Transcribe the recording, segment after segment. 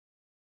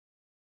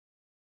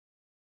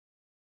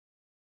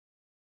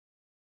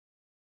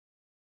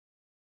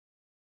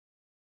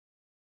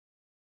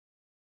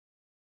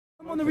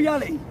On the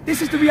reality,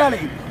 this is the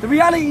reality. The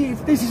reality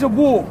is this is a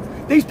war.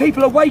 These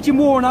people are waging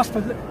war on us for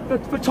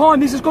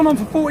time. This has gone on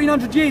for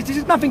 1400 years. This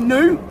is nothing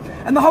new.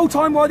 And the whole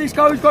time while this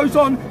goes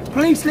on,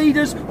 police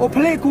leaders or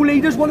political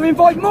leaders want to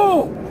invite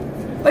more.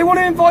 They want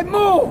to invite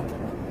more.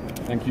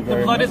 Thank you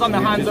very much. The blood is on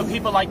the hands of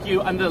people like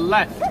you and the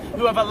left,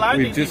 who have allowed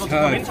these people to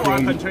come into our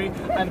country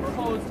and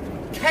cause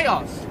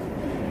chaos.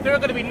 There are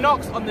going to be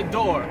knocks on the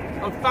door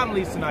of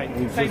families tonight,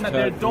 saying that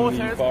their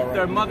daughters,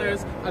 their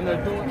mothers, and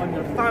their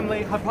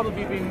family have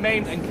probably been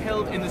maimed and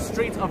killed in the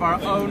streets of our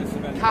own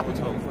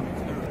capital.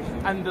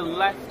 And the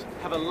left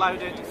have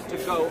allowed it to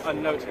go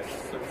unnoticed.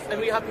 And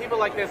we have people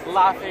like this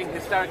laughing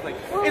hysterically.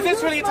 Is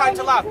this really a time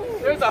to laugh?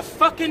 There's a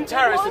fucking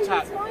terrorist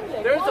attack.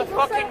 There's a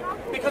fucking...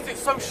 Because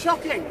it's so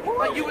shocking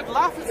that you would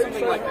laugh at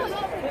something like this.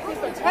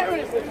 It's a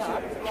terrorist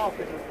attack.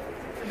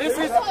 This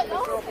is...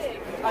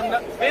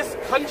 And this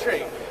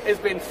country is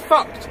being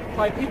fucked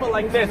by people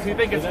like this who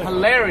think it's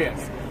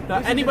hilarious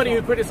that anybody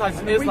who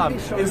criticizes Islam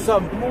is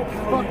some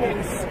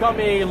fucking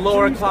scummy,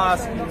 lower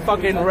class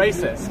fucking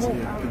racist.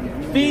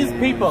 These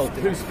people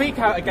who speak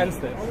out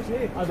against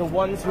this are the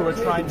ones who are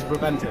trying to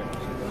prevent it.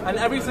 And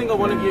every single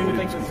one of you who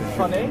thinks this is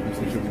funny,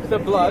 the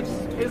blood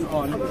is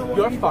on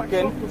your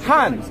fucking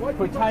hands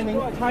for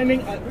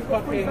timing at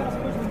fucking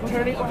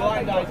turning a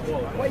blind eye to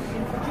all.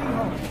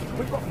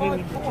 We've got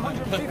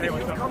 450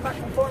 who've come back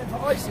from fighting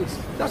for ISIS.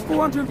 That's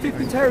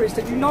 450 terrorists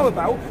that you know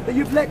about that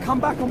you've let come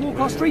back and walk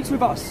our streets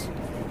with us.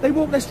 They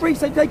walk their streets,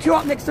 they queue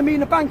up next to me in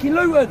the bank in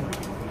Luton.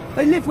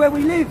 They live where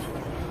we live.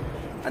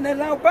 And they're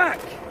allowed back.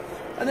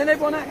 And then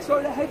everyone acts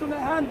like their head on their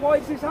hand. Why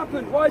has this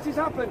happened? Why has this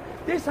happened?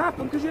 This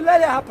happened because you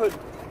let it happen.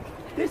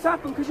 This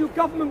happened because you're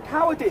government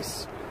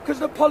cowardice.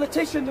 Because of the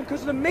politicians and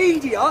because of the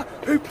media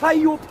who play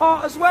your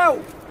part as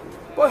well.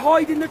 By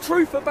hiding the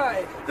truth about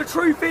it. The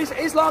truth is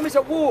Islam is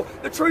at war.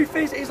 The truth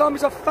is Islam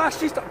is a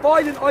fascist,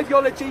 violent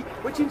ideology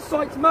which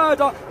incites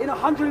murder in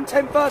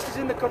 110 verses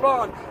in the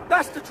Koran.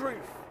 That's the truth.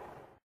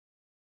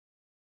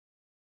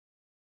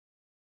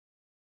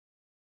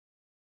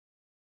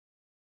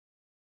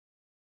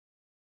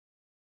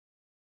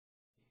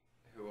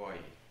 Who are you?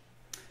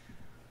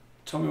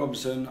 Tommy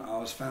Robinson. I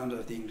was founder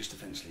of the English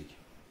Defence League,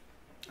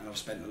 and I've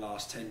spent the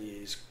last 10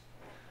 years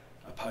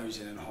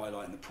opposing and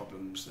highlighting the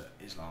problems that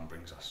Islam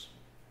brings us.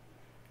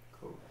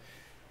 Cool.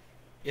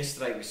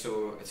 Yesterday we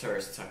saw a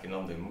terrorist attack in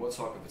London. What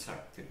type of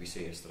attack did we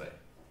see yesterday?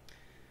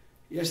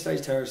 Yesterday's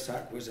terrorist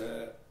attack was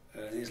an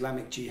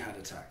Islamic Jihad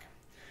attack.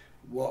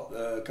 What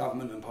the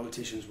government and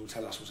politicians will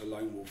tell us was a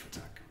lone wolf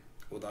attack,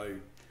 although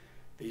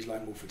these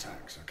lone wolf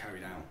attacks are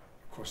carried out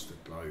across the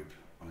globe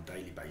on a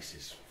daily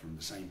basis from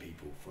the same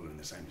people following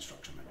the same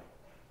instruction manual.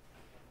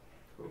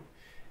 Cool.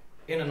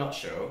 In a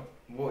nutshell,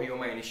 what are your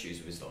main issues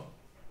with Islam?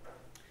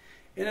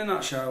 In a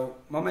nutshell,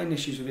 my main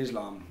issues with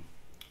Islam,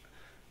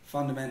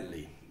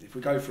 fundamentally, if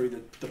we go through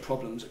the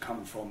problems that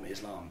come from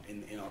Islam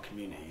in our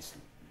communities,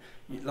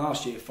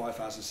 last year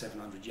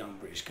 5,700 young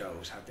British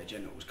girls had their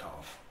genitals cut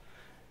off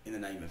in the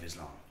name of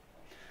Islam.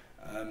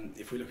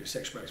 If we look at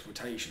sexual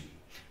exploitation,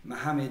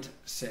 Muhammad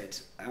said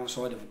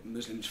outside of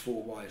Muslims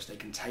 4 wives they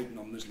can take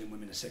non-Muslim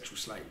women as sexual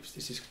slaves.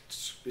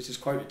 This is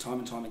quoted time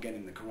and time again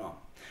in the Quran,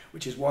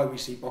 which is why we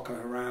see Boko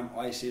Haram,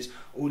 ISIS,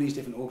 all these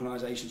different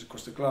organisations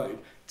across the globe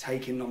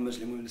taking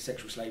non-Muslim women as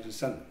sexual slaves and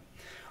selling them.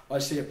 I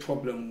see a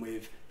problem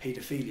with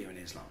paedophilia in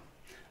Islam.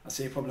 I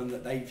see a problem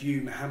that they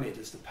view Muhammad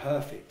as the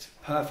perfect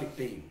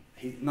being.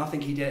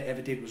 Nothing he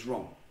ever did was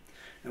wrong.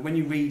 And when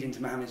you read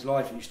into Muhammad's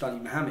life and you study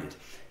Muhammad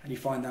and you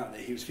find out that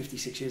he was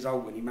 56 years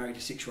old when he married a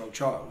 6-year-old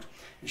child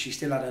and she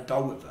still had a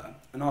doll with her,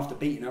 and after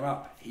beating her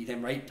up he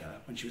then raped her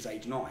when she was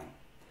age 9,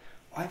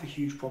 I have a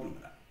huge problem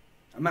with that,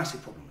 a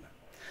massive problem with that.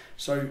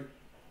 So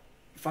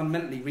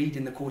fundamentally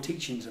reading the core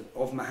teachings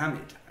of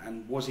Muhammad,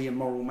 and was he a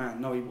moral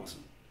man? No, he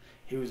wasn't.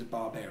 He was a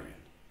barbarian.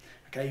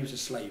 Okay, he was a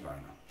slave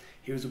owner.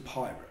 He was a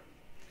pirate.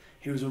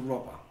 He was a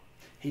robber.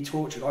 He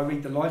tortured, I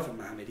read the life of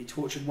Muhammad, he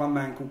tortured one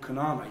man called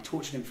Kanana, he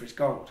tortured him for his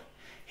gold.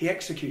 He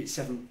executed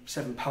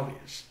seven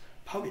poets.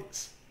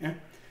 Poets, yeah?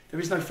 There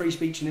is no free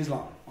speech in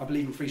Islam. I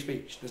believe in free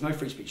speech. There's no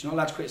free speech. You're not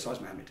allowed to criticise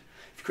Muhammad.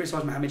 If you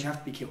criticise Muhammad, you have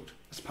to be killed.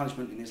 That's a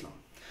punishment in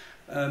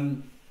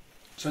Islam.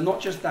 So not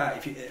just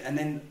that, and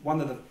then one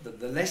of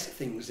the less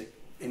things that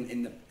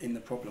in the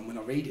problem when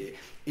I read it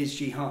is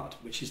jihad,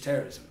 which is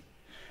terrorism.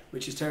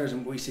 Which is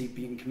terrorism we see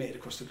being committed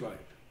across the globe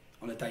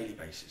on a daily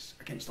basis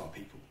against our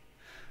people.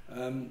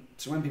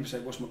 So when people say,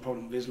 what's my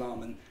problem with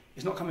Islam? And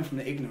it's not coming from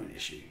an ignorant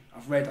issue.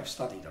 I've read, I've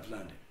studied, I've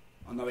learned it.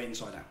 I know it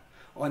inside out.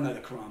 I know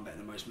the Quran better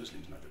than most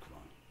Muslims know the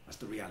Quran. That's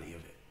the reality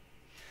of it.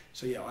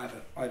 So yeah, I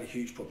have a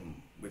huge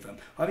problem with I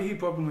have a huge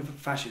problem with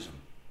fascism.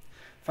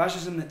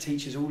 Fascism that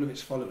teaches all of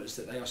its followers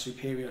that they are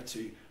superior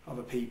to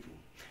other people,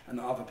 and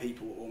that other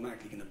people are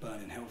automatically going to burn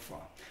in hellfire,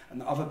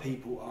 and that other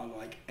people are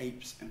like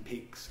apes and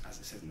pigs, as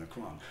it says in the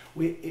Quran.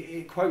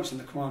 It quotes in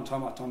the Quran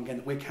time after time again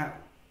that we're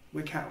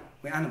cattle,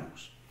 we're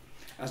animals,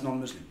 as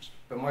non-Muslims.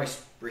 But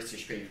most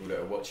British people that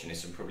are watching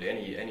this, and probably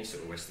any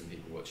sort of Western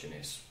people watching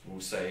this,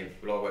 will say,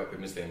 well, I work with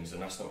Muslims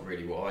and that's not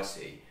really what I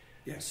see.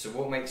 Yeah. So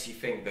what makes you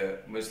think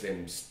that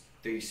Muslims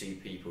do see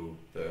people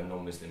that are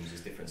non-Muslims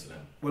as different to them?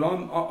 Well,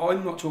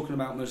 I'm not talking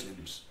about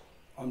Muslims.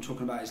 I'm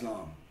talking about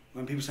Islam.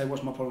 When people say,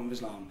 what's my problem with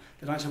Islam?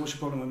 They don't say, what's your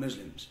problem with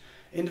Muslims?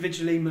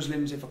 Individually,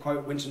 Muslims, if I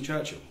quote Winston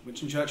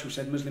Churchill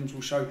said Muslims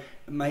will show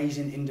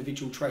amazing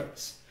individual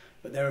traits,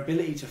 but their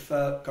ability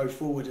to go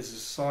forward as a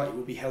society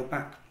will be held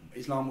back.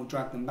 Islam will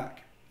drag them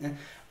back. Yeah?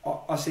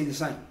 I see the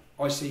same.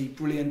 I see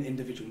brilliant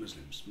individual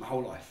Muslims my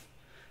whole life.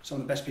 Some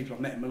of the best people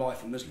I've met in my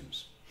life are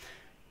Muslims.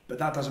 But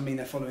that doesn't mean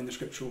they're following the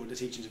scripture or the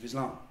teachings of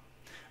Islam.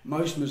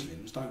 Most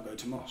Muslims don't go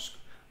to mosque.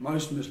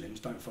 Most Muslims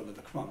don't follow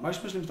the Quran.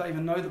 Most Muslims don't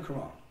even know the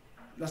Quran.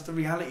 That's the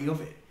reality of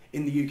it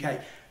in the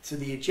UK. So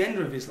the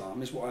agenda of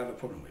Islam is what I have a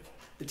problem with.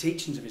 The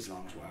teachings of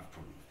Islam is what I have a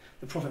problem with.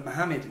 The Prophet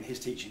Muhammad and his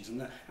teachings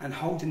and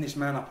holding this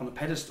man up on a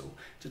pedestal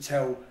to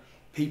tell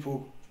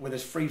people, where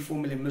there's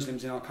 3-4 million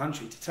Muslims in our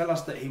country, to tell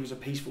us that he was a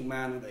peaceful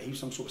man and that he was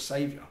some sort of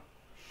saviour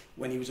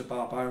when he was a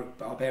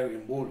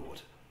barbarian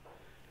warlord,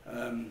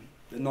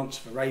 the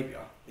nonce of Arabia,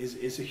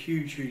 is a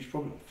huge, huge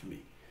problem for me.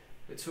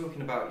 But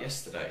talking about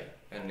yesterday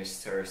and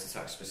this terrorist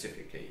attack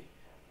specifically,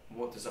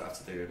 what does that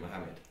have to do with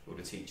Muhammad or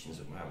the teachings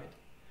of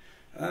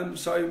Muhammad?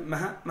 So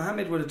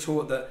Muhammad would have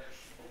taught that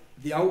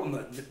the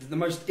ultimate, the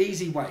most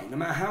easy way, no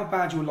matter how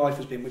bad your life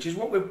has been, which is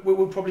what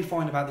we'll probably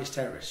find about this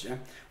terrorist, yeah?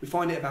 We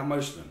find it about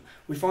most of them.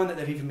 We find that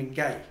they've even been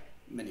gay,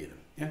 many of them,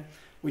 yeah?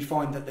 We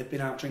find that they've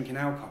been out drinking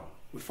alcohol.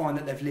 We find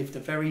that they've lived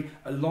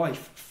a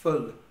life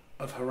full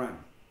of haram.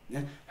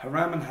 Yeah?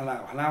 Haram and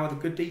halal. Halal are the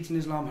good deeds in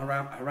Islam,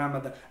 haram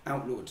are the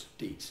outlawed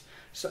deeds.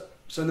 So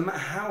no matter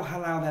how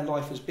halal their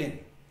life has been,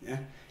 yeah?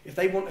 If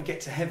they want to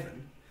get to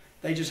heaven,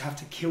 they just have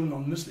to kill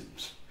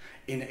non-Muslims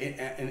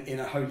in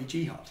a holy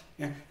jihad.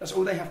 Yeah? That's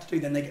all they have to do,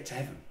 then they get to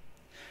heaven.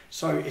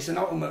 So it's an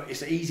ultimate,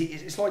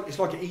 it's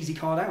like an easy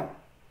card out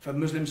for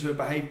Muslims who have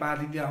behaved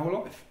badly their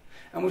whole life.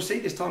 And we'll see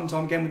this time and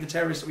time again with the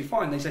terrorists that we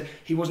find. They say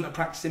he wasn't a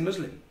practicing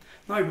Muslim.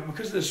 No, but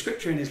because of the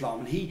scripture in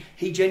Islam, and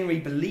he genuinely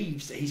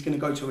believes that he's going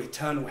to go to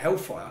eternal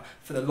hellfire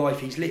for the life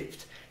he's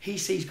lived. He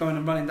sees going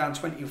and running down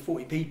 20 or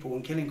 40 people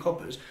and killing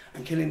coppers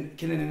and killing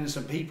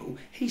innocent people.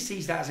 He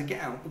sees that as a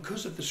get out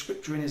because of the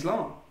scripture in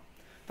Islam.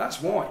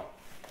 That's why.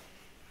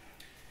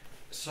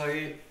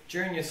 So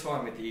during your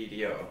time with the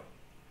EDL,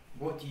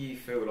 what do you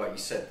feel like you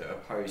said that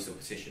opposed or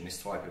petitioned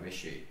this type of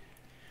issue?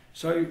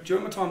 So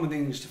during my time with the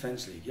English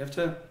Defence League, you have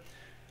to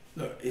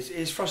look.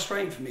 It's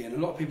frustrating for me, and a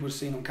lot of people have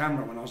seen on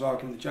camera when I was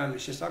arguing with the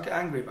journalists. Just I get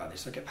angry about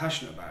this. I get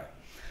passionate about it.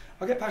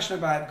 I get passionate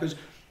about it because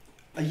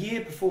a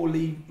year before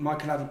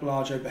Michael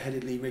Adel-Ajao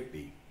beheaded Lee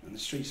Rigby in the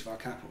streets of our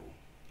capital,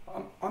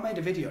 I made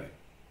a video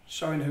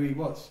showing who he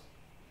was,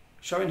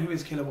 showing who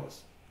his killer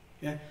was.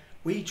 Yeah,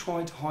 we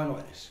tried to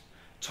highlight this.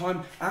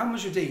 Al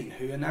Mujahideen,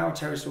 who are now a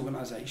terrorist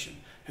organisation,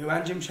 who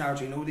Anjem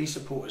Chowdhury and all these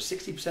supporters,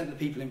 60% of the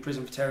people in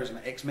prison for terrorism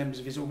are ex-members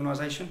of his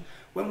organisation.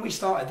 When we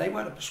started, they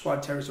weren't a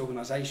prescribed terrorist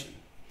organisation.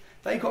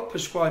 They got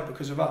prescribed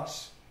because of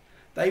us.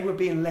 They were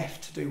being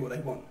left to do what they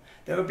want.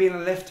 They were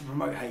being left to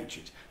promote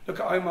hatred. Look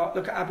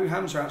at Abu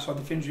Hamza outside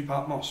the Finsbury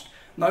Park Mosque.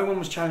 No one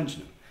was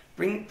challenging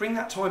them. Bring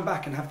that time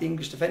back and have the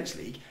English Defence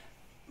League.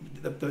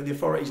 The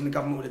authorities and the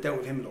government would have dealt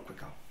with him a lot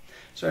quicker.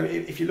 So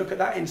if you look at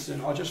that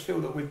incident, I just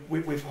feel that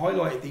we've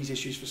highlighted these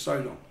issues for so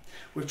long.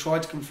 We've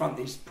tried to confront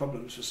these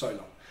problems for so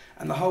long.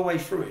 And the whole way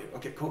through it, I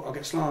get caught, I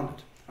get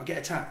slandered, I get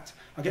attacked,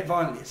 I get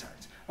violently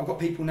attacked. I've got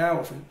people now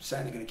often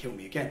saying they're going to kill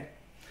me again.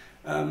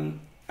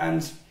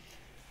 And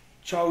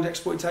child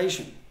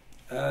exploitation,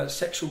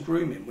 sexual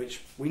grooming, which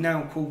we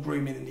now call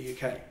grooming in the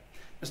UK.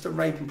 That's the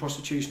rape and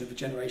prostitution of a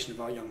generation of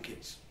our young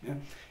kids. Yeah?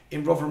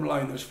 In Rotherham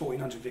alone, there was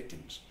 1,400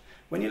 victims.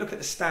 When you look at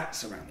the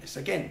stats around this,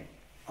 again,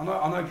 I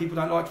know people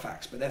don't like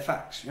facts, but they're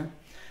facts. Yeah?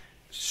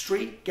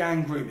 Street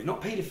gang grooming,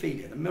 not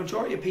paedophilia. The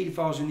majority of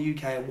paedophiles in the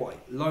UK are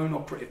white, lone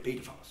operative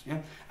paedophiles.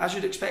 Yeah? As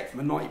you'd expect from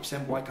a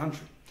 90% white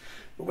country.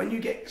 But when you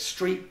get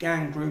street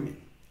gang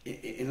grooming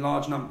in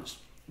large numbers,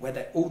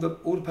 where all the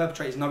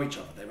perpetrators know each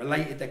other, they're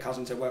related, they're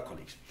cousins, they're work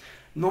colleagues,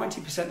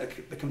 90%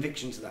 of the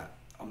convictions of that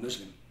are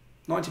Muslim.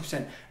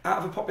 90% out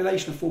of a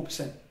population of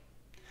 4%,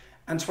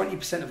 and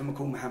 20% of them are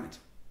called Muhammad.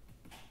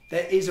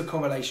 There is a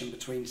correlation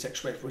between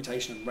sexual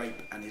exploitation and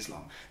rape and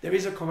Islam. There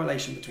is a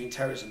correlation between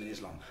terrorism and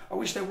Islam. I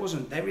wish there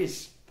wasn't. There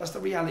is. That's the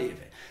reality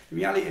of it. The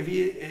reality of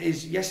it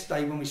is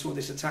yesterday when we saw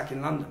this attack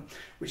in London,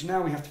 which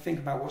now we have to think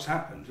about what's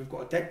happened. We've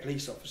got a dead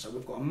police officer.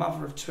 We've got a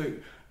mother of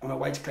 2 on her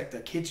way to collect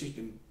their kids who's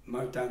been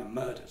mowed down and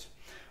murdered.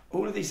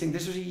 All of these things.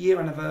 This was a year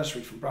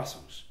anniversary from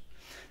Brussels.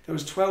 There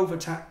was 12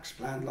 attacks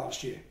planned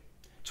last year.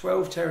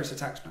 12 terrorist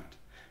attacks planned.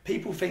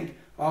 People think,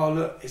 oh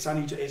look, it's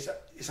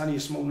only a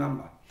small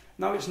number.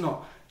 No, it's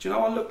not. Do you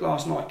know, I looked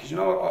last night, because you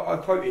know, I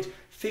quoted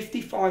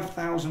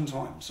 55,000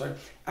 times. So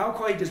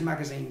Al-Qaeda's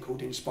magazine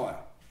called Inspire,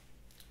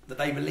 that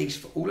they released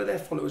for all of their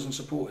followers and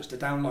supporters to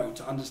download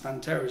to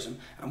understand terrorism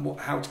and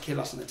how to kill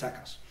us and attack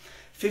us.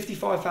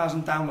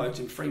 55,000 downloads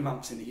in 3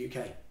 months in the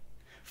UK.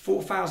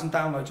 4,000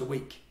 downloads a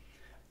week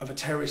of a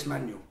terrorist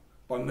manual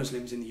by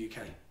Muslims in the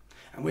UK.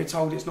 And we're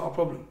told it's not a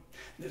problem.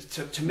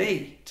 To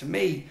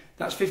me,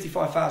 that's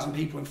 55,000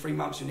 people in 3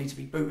 months who need to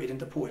be booted and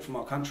deported from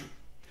our country.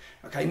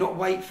 Okay, not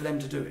wait for them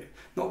to do it,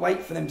 not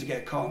wait for them to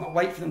get a car, not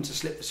wait for them to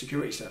slip the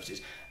security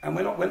services. And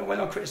when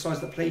I criticise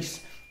the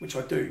police, which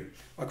I do,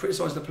 I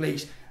criticise the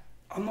police.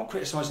 I'm not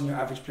criticising your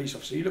average police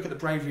officer. You look at the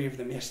bravery of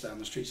them yesterday on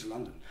the streets of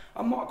London.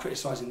 I'm not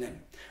criticising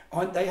them.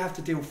 They have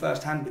to deal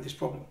first hand with this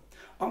problem.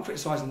 I'm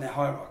criticising their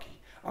hierarchy.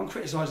 I'm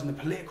criticising the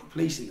political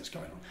policing that's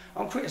going on.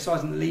 I'm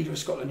criticising the leader of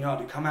Scotland Yard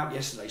who came out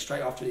yesterday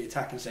straight after the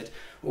attack and said,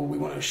 well, we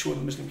want to assure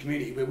the Muslim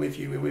community we're with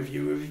you, we're with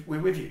you,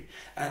 we're with you.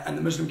 And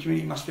the Muslim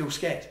community must feel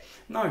scared.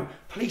 No,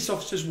 police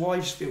officers'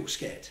 wives feel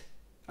scared.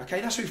 Okay,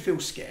 that's who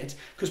feels scared,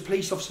 because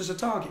police officers are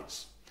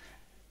targets.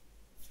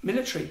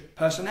 Military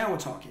personnel are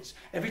targets.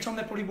 Every time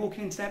they're probably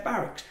walking into their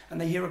barracks and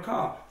they hear a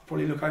car, they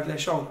probably look over their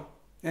shoulder.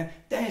 Yeah?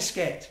 They're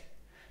scared.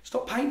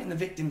 Stop painting the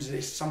victims of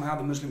this somehow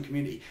the Muslim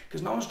community,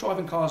 because no one's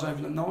driving cars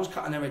over them, no one's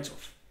cutting their heads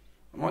off.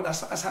 All right?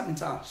 That's happening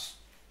to us.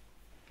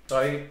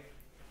 So,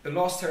 the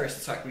last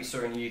terrorist attack we saw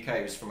in the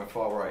UK was from a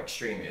far-right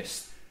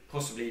extremist,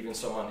 possibly even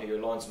someone who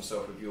aligns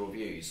himself with your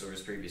views or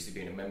has previously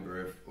been a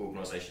member of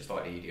organisations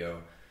like the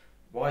EDO.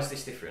 Why is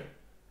this different?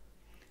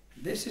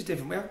 This is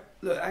different. Well,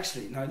 look,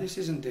 actually, no, this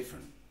isn't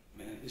different.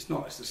 It's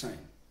not, it's the same.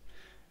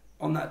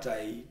 On that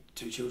day,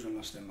 2 children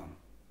lost their mum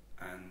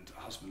and a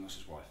husband lost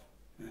his wife,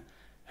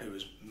 who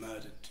was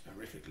murdered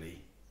horrifically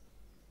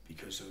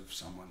because of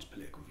someone's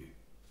political view.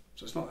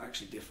 So it's not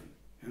actually different.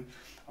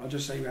 I'll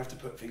just say we have to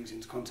put things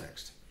into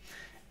context.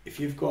 If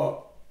you've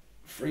got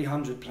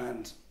 300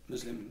 planned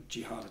Muslim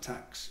jihad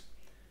attacks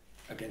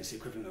against the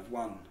equivalent of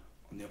 1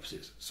 on the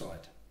opposite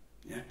side,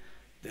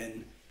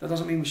 then that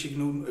doesn't mean we should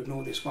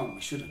ignore this one.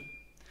 We shouldn't.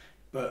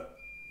 But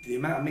the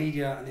amount of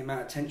media and the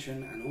amount of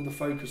attention and all the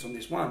focus on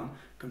this one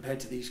compared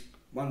to these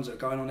ones that are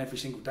going on every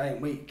single day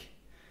and week,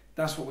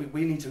 that's what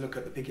we need to look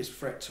at. The biggest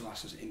threat to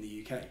us in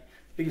the UK.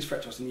 The biggest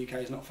threat to us in the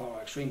UK is not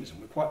far-right extremism.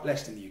 We're quite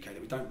blessed in the UK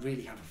that we don't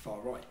really have a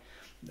far-right.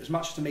 As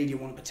much as the media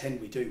want to pretend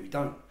we do, we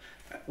don't.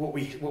 What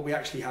we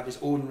actually have is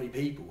ordinary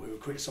people who are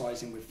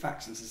criticising with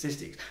facts and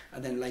statistics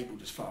and then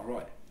labelled as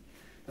far-right.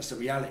 That's the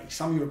reality.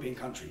 Some European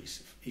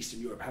countries,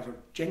 Eastern Europe, have a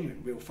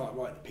genuine, real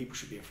far-right that people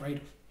should be afraid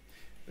of.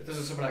 But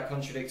doesn't some of that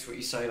contradict what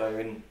you say, though,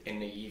 in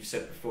that you've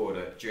said before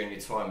that during your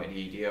time at the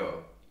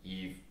EDO,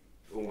 you've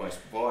almost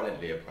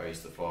violently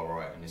opposed the far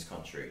right in this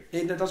country?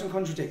 That doesn't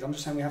contradict. I'm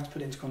just saying we have to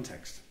put it into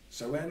context.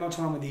 So in my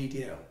time with the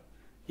EDL,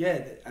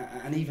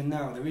 and even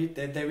now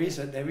there is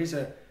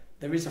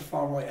a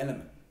far right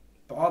element,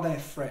 but are they a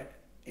threat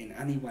in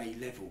any way,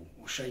 level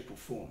or shape or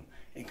form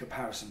in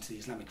comparison to the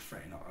Islamic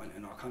threat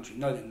in our country?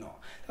 No, they're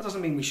not. That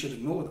doesn't mean we should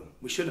ignore them.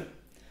 We shouldn't.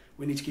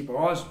 We need to keep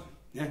our eyes on them.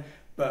 Yeah.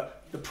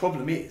 But the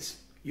problem is,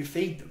 you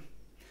feed them.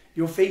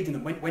 You're feeding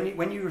them.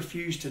 When you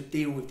refuse to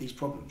deal with these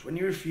problems, when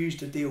you refuse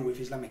to deal with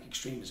Islamic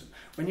extremism,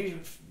 when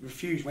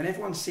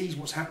everyone sees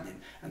what's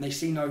happening and they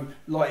see no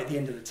light at the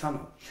end of the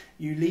tunnel,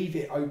 you leave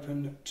it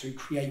open to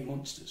create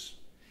monsters.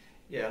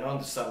 Yeah, and I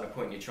understand the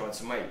point you're trying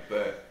to make,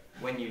 but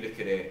when you look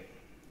at it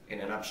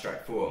in an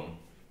abstract form,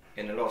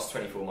 in the last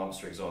 24 months,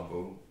 for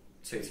example,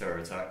 2 terror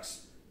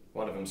attacks,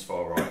 one of them's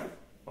far right,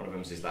 one of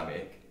them's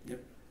Islamic.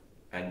 Yep.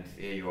 And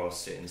here you are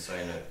sitting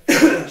saying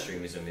that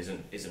extremism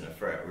isn't a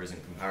threat or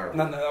isn't comparable.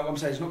 No, what I'm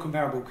saying, it's not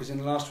comparable because in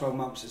the last 12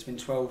 months there's been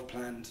 12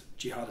 planned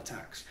jihad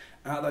attacks.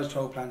 Out of those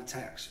 12 planned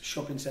attacks,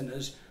 shopping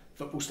centres,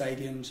 football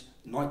stadiums,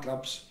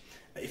 nightclubs,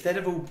 if they'd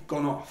have all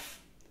gone off,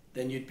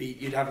 then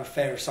you'd have a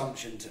fair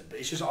assumption. But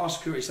it's just our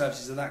security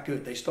services are that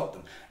good. They stopped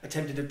them.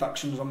 Attempted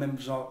abductions on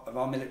members of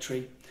our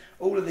military,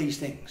 all of these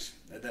things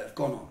that have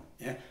gone on.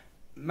 Yeah,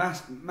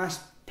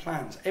 mass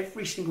plans.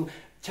 Every single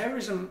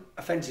terrorism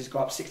offences go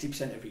up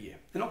 60% every year.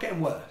 They're not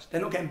getting worse. They're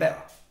not getting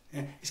better.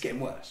 Yeah? It's getting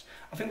worse.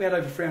 I think we had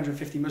over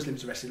 350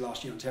 Muslims arrested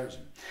last year on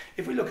terrorism.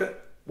 If we look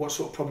at what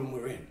sort of problem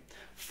we're in,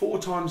 4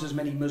 times as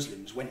many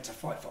Muslims went to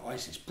fight for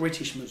ISIS.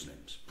 British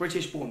Muslims,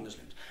 British-born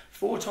Muslims.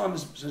 4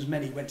 times as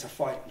many went to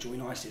fight and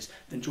join ISIS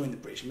than join the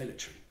British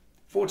military.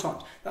 4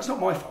 times. That's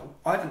not my fault.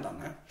 I haven't done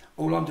that.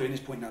 All I'm doing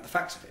is pointing out the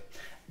facts of it.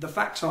 The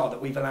facts are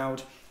that we've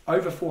allowed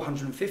over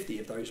 450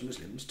 of those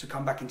Muslims to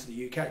come back into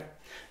the UK.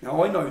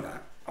 Now, I know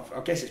that.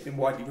 I guess it's been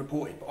widely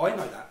reported, but I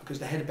know that because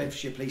the head of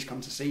Bedfordshire Police come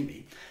to see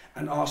me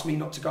and asked me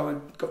not to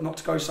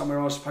go somewhere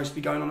I was supposed to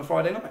be going on a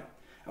Friday night.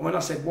 And when I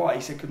said why,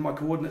 he said because my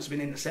coordinates have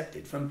been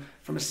intercepted from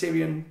a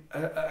Syrian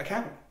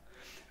account.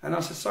 And I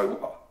said, so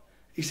what?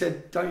 He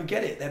said, don't you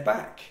get it? They're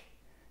back.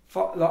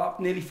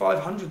 Nearly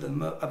 500 of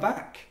them are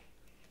back.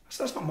 I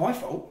said, that's not my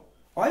fault.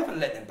 I haven't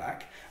let them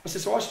back. I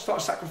said, so I should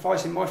start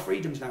sacrificing my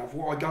freedoms now of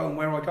where I go and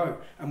where I go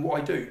and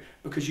what I do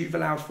because you've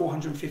allowed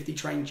 450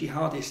 trained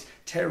jihadist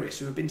terrorists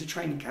who have been to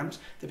training camps,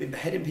 they've been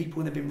beheading people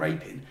and they've been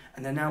raping,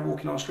 and they're now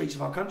walking on the streets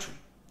of our country.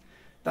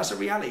 That's a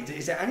reality.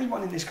 Is there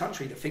anyone in this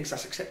country that thinks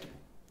that's acceptable?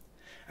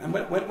 And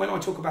when I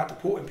talk about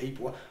deporting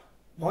people,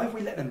 why have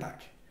we let them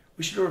back?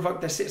 We should have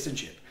revoked their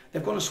citizenship.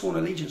 They've gone and sworn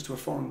allegiance to a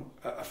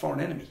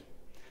foreign enemy.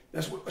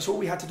 That's all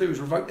we had to do is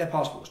revoke their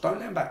passports. Don't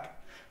let them back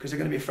because they're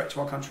going to be a threat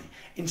to our country.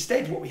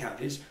 Instead, what we have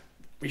is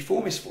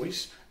reformist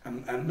voice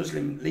and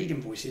Muslim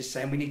leading voices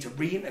saying we need to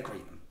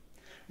reintegrate them.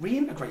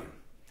 Reintegrate them.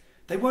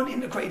 They weren't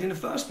integrated in the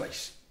first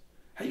place.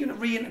 How are you going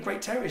to reintegrate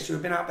terrorists who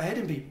have been out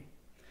beheading people?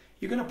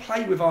 You're going to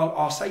play with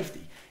our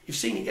safety. You've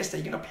seen it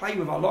yesterday. You're going to play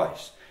with our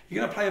lives. You're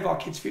going to play with our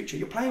kids' future.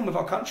 You're playing with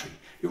our country.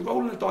 You're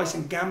rolling the dice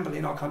and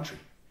gambling our country.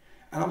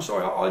 And I'm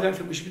sorry, I don't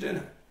think we should be doing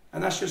that.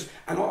 And that's just,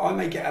 and I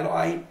may get a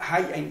lot of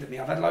hate aimed at me.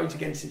 I've had loads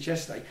against since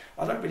yesterday.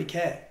 I don't really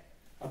care.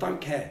 I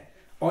don't care.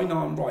 I know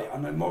I'm right. I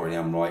know morally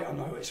I'm right. I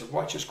know it's a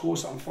righteous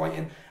cause that I'm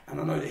fighting. And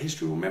I know that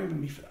history will remember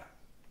me for that.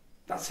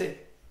 That's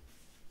it.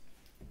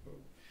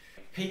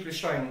 People are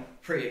showing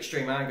pretty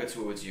extreme anger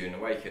towards you in the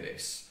wake of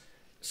this.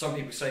 Some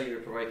people say you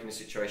were provoking the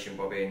situation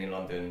by being in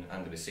London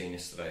and at the scene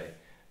yesterday.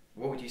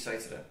 What would you say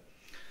to them?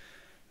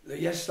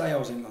 Yesterday I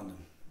was in London.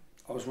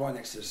 I was right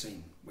next to the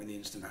scene when the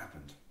incident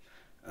happened.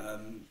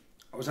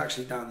 I was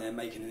actually down there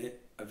making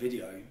a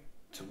video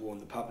to warn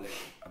the public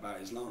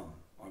about Islam,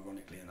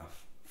 ironically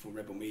enough, for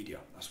rebel media.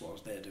 That's what I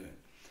was there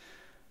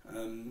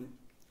doing.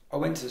 I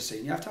went to the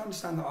scene. You have to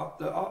understand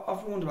that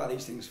I've warned about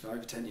these things for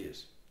over 10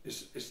 years.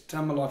 It's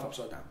turned my life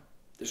upside down,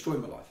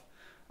 destroyed my life.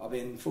 I've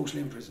been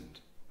falsely imprisoned.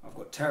 I've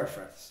got terror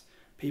threats,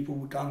 people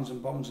with guns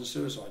and bombs and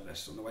suicide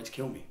vests on the way to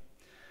kill me.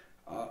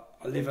 I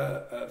live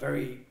a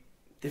very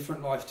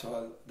different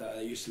lifestyle that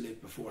I used to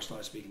live before I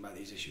started speaking about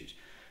these issues.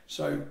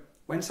 So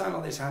when something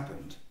like this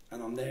happened,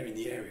 and I'm there in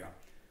the area,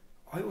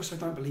 I also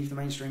don't believe the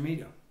mainstream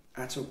media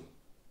at all.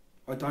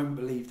 I don't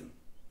believe them.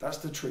 That's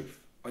the truth.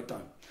 I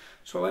don't.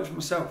 So I went for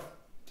myself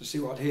to see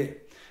what I'd hear,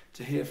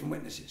 to hear from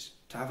witnesses,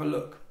 to have a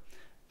look.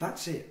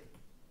 That's it.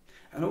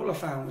 And all I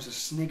found was a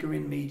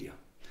sniggering media,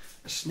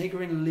 a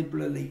sniggering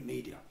liberal elite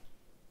media.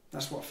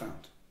 That's what I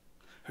found.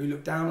 Who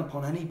look down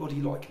upon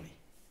anybody like me,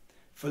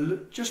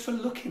 just for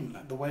looking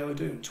the way I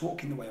do and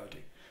talking the way I do,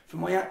 for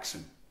my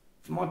accent,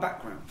 for my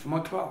background, for my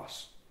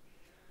class.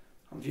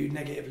 I'm viewed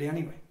negatively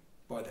anyway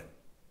by them.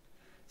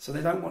 So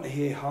they don't want to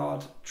hear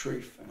hard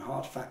truth and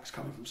hard facts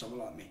coming from someone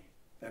like me.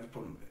 They have a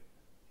problem with it.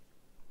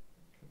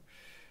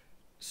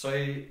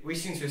 So we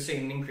seem to have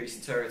seen an increase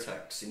in terror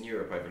attacks in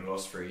Europe over the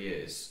last 3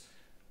 years.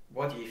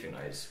 Why do you think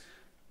that is?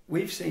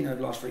 We've seen over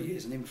the last 3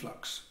 years an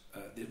influx,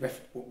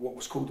 what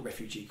was called the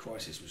refugee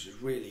crisis, which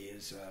really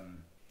is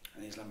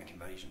an Islamic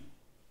invasion.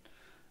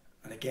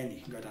 And again,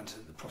 you can go down to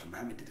the Prophet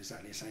Muhammad did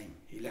exactly the same.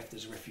 He left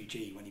as a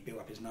refugee. When he built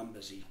up his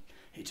numbers,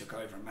 he took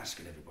over and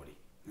massacred everybody.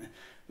 Yeah?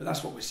 But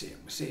that's what we're seeing.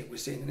 We're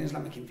seeing an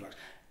Islamic influx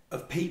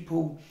of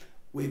people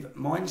with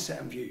mindset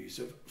and views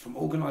from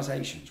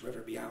organisations, whether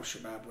it be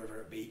Al-Shabaab,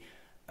 whether it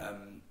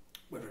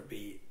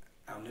be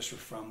Al-Nusra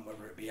Front,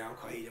 whether it be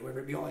Al-Qaeda,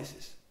 whether it be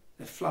ISIS.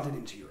 They're flooded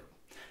into Europe.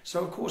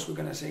 So of course we're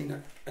going to see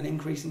an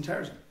increase in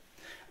terrorism.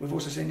 We've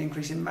also seen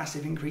an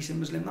massive increase in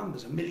Muslim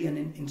numbers, 1 million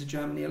into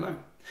Germany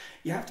alone.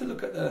 You have to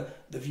look at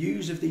the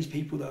views of these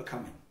people that are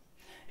coming.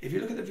 If you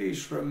look at the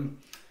views from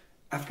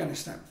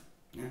Afghanistan,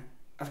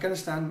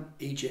 Afghanistan,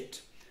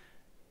 Egypt,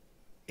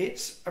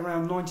 it's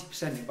around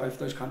 90% in both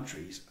those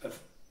countries of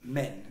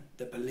men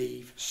that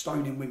believe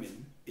stoning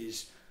women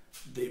is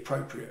the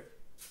appropriate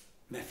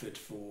method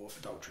for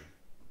adultery.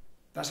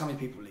 That's how many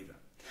people believe that.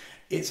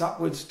 It's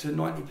upwards to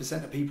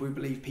 90% of people who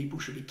believe people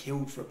should be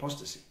killed for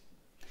apostasy.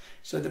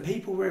 So the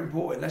people we're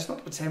importing, let's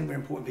not pretend we're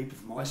importing people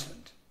from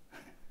Iceland.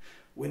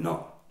 We're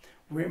not.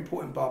 We're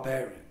importing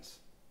barbarians.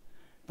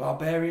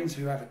 Barbarians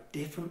who have a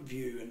different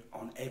view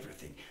on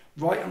everything.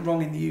 Right and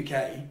wrong in the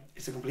UK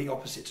is the complete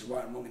opposite to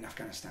right and wrong in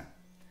Afghanistan.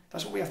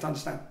 That's what we have to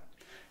understand.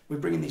 We're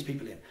bringing these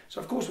people in. So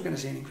of course we're going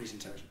to see an increase in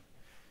terrorism.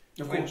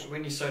 Of course.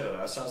 When you say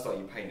that, it sounds like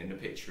you're painting a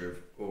picture of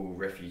all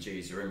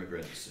refugees or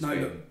immigrants.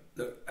 No,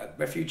 look,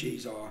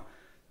 refugees are...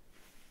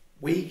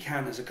 We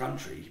can, as a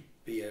country,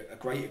 be a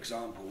great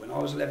example. When I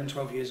was 11,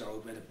 12 years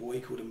old, we had a boy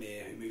called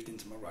Amir who moved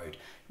into my road.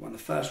 One of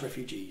the first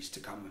refugees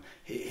to come.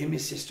 Him,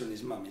 his sister and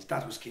his mum. His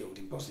dad was killed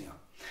in Bosnia.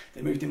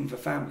 They moved in with a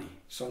family,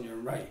 Sonia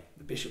and Ray,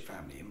 the Bishop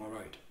family in my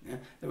road. Yeah?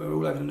 They were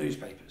all over the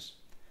newspapers.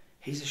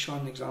 He's a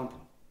shining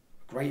example,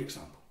 a great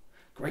example,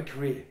 great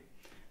career.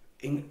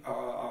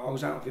 I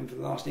was out with him for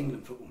the last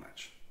England football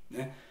match.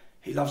 Yeah?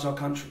 He loves our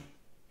country.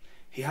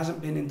 He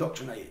hasn't been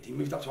indoctrinated. He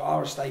moved up to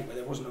our estate where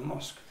there wasn't a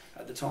mosque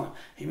at the time.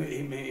 He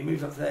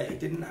moved up there. He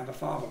didn't have a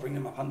father bring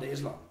him up under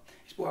Islam.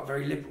 He's brought up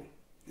very liberal.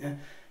 Yeah?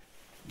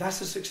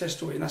 That's a success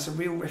story, and that's a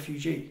real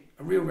refugee.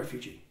 A real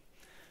refugee.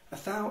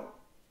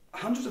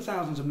 Hundreds of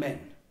thousands of men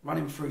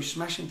running through,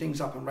 smashing things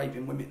up and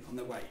raping women on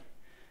their way.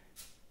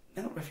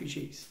 They're not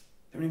refugees.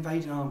 They're an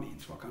invading army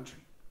into our country.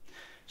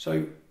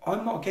 So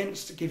I'm not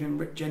against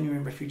giving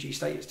genuine refugee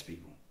status to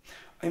people.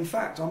 In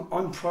fact,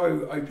 I'm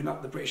pro open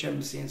up the British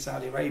Embassy in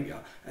Saudi Arabia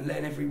and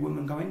letting every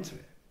woman go into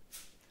it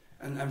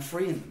and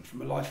freeing them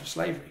from a life of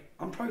slavery.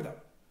 I'm pro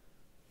that.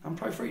 I'm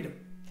pro freedom.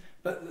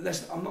 But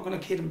I'm not going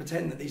to kid and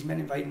pretend that these men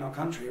invading our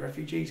country are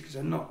refugees, because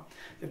they're not.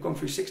 They've gone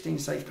through 16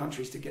 safe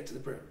countries to get to the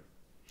Britain.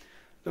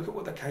 Look at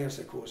what the chaos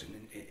they're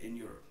causing in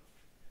Europe.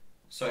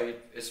 So,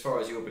 as far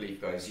as your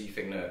belief goes, you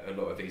think that a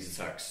lot of these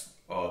attacks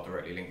are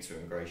directly linked to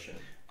immigration?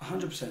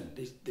 100%.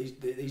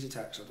 These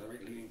attacks are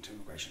directly linked to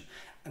immigration.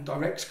 And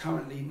directs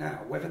currently now,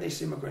 whether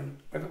this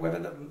immigrant,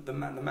 whether the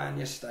man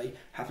yesterday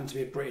happened to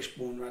be a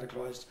British-born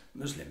radicalised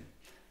Muslim,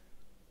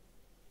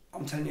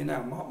 I'm telling you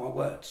now, mark my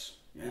words,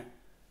 yeah?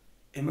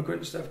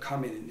 Immigrants that have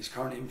come in this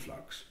current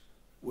influx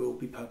will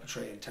be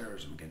perpetrating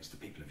terrorism against the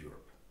people of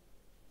Europe.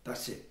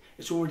 That's it.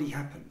 It's already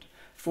happened.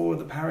 4 of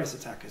the Paris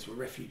attackers were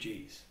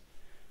refugees.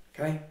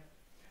 Okay?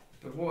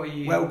 But what are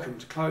you...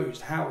 Welcomed,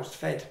 closed, housed,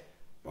 fed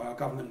by our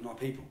government and our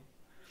people.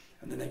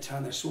 And then they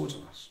turn their swords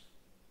on us.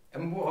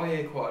 And what I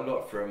hear quite a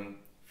lot from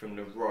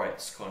the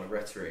right's kind of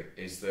rhetoric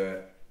is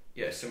that,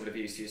 yeah, similar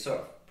views to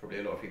yourself. Probably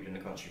a lot of people in the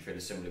country feel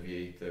a similar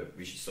view that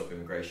we should stop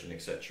immigration,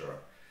 etc.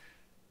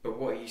 But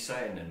what are you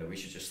saying then? That we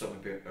should just stop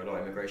a lot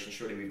of immigration?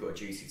 Surely we've got a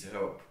duty to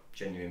help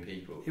genuine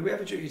people. Yeah, we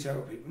have a duty to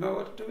help people.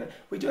 No,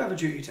 we do have a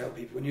duty to help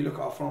people when you look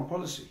at our foreign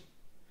policy.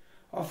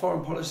 Our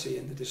foreign policy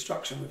and the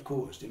destruction we've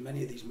caused in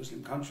many of these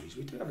Muslim countries,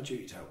 we do have a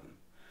duty to help them.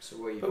 So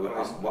what are you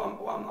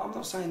but I'm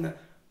not saying that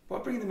by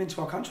bringing them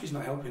into our country is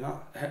not helping us.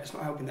 It's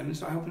not helping them,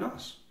 it's not helping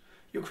us.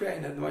 You're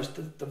creating the most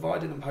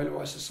divided and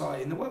polarised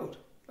society in the world.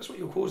 That's what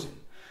you're causing.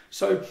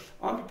 So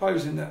I'm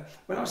proposing that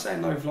when I say a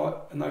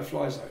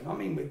no-fly zone, I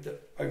mean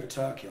over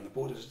Turkey, on the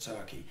borders of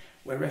Turkey,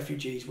 where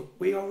refugees,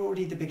 we are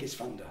already the biggest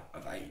funder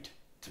of aid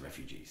to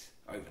refugees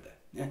over there.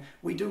 Yeah,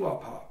 we do our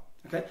part.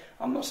 Okay,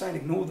 I'm not saying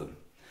ignore them.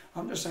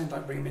 I'm just saying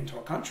don't bring them into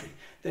our country.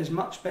 There's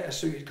much better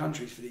suited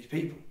countries for these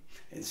people.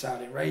 In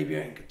Saudi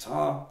Arabia, in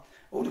Qatar,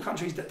 all the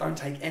countries that don't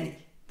take any,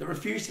 that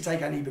refuse to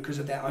take any because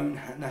of their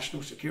own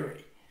national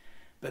security.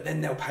 But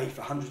then they'll pay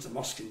for hundreds of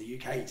mosques in the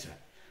UK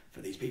for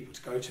these people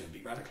to go to and be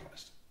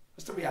radicalised.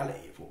 That's the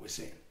reality of what we're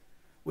seeing.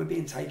 We're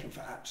being taken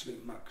for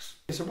absolute mucks.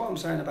 So what I'm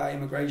saying about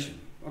immigration,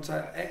 I'd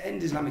say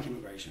end Islamic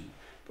immigration,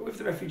 but with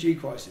the refugee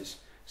crisis,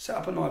 set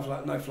up a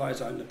no-fly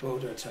zone on the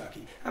border of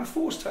Turkey and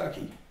force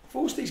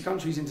these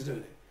countries into doing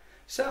it.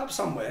 Set up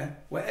somewhere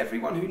where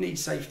everyone who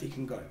needs safety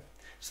can go,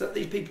 so that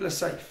these people are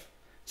safe,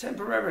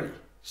 temporarily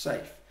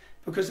safe,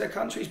 because their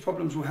country's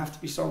problems will have to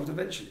be solved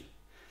eventually.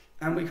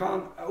 And we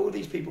can't, all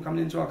these people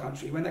coming into our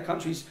country, when their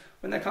country's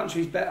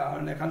better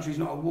and their country's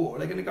not at war,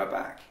 they're going to go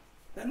back.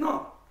 They're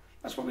not.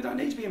 That's why we don't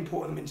need to be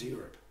importing them into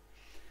Europe.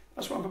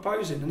 That's what I'm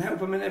proposing, and help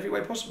them in every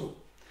way possible.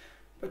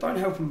 But don't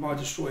help them by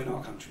destroying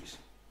our countries.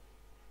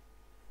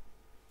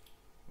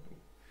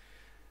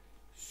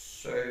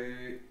 So,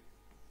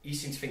 you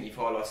seem to think you've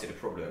highlighted a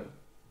problem.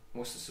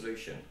 What's the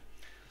solution?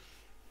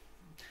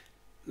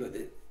 Look,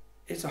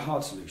 it's a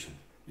hard solution,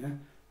 yeah?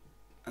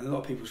 And a lot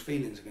of people's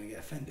feelings are going to get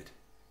offended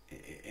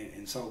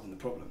in solving the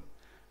problem.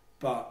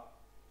 But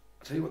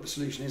I'll tell you what the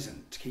solution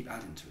isn't, to keep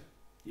adding to it.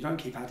 You don't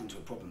keep adding to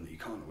a problem that you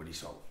can't already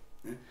solve.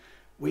 Yeah?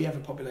 We have a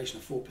population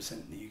of 4%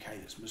 in the UK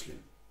that's Muslim.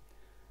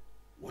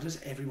 What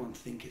does everyone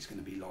think it's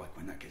going to be like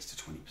when that gets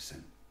to 20%?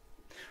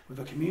 With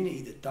a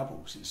community that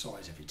doubles in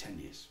size every 10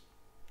 years.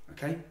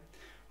 Okay?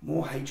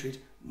 More hatred,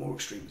 more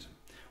extremism.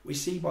 We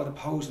see by the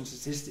polls and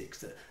statistics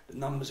that the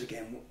numbers are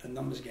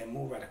getting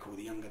more radical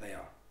the younger they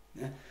are.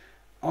 Yeah?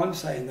 I'm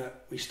saying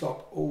that we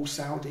stop all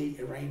Saudi,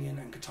 Iranian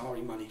and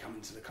Qatari money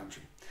coming to the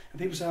country.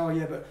 And people say, oh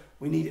yeah, but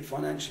we need it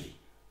financially.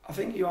 I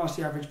think you ask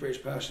the average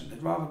British person,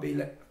 they'd rather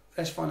be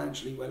less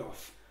financially well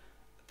off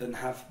than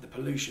have the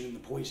pollution and the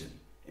poison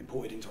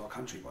imported into our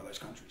country by those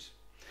countries.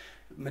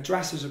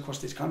 Madrasas across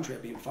this country are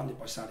being funded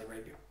by Saudi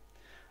Arabia.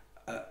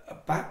 A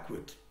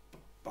backward,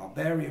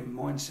 barbarian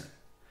mindset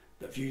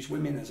that views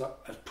women as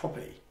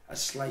property,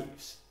 as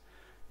slaves,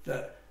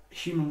 that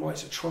human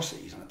rights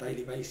atrocities on a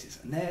daily basis,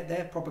 and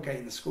they're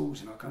propagating the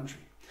schools in our country.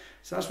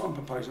 So that's what I'm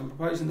proposing. I'm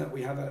proposing that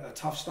we have a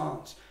tough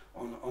stance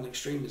on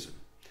extremism.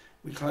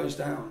 We close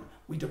down,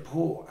 we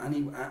deport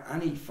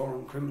any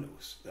foreign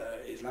criminals that are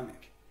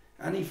Islamic,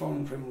 any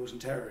foreign criminals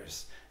and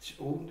terrorists,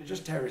 or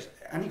just terrorists,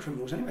 any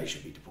criminals anyway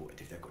should be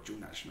deported if they've got dual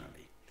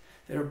nationality.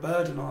 They're a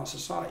burden on our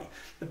society.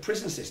 The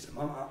prison system,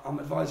 I'm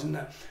advising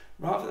that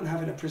rather than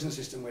having a prison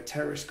system where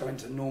terrorists go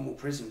into normal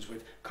prisons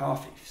with car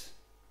thieves,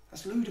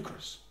 that's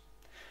ludicrous.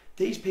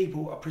 These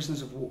people are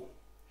prisoners of war.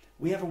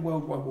 We have a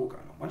worldwide war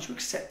going on. Once you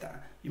accept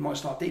that, you might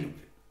start dealing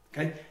with it.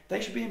 Okay?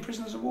 They should be in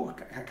prisoners of war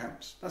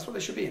camps. That's what they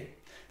should be in.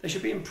 They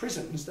should be in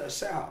prisons that are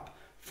set up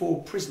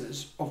for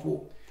prisoners of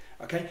war.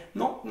 Okay?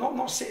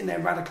 Not sitting there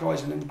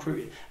radicalising and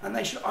recruiting. And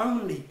they should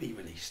only be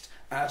released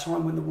at a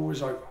time when the war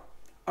is over.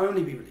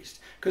 Only be released.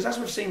 Because as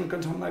we've seen with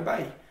Guantanamo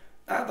Bay,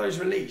 out of those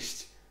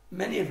released,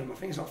 many of them, I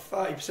think it's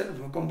like 30% of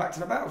them have gone back to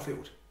the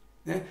battlefield.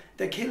 Yeah?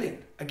 They're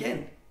killing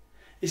again.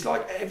 It's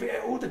like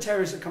all the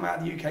terrorists that come out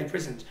of the UK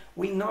prisons,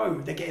 we know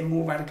they're getting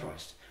more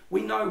radicalised.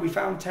 We know we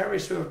found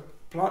terrorists who are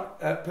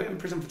put in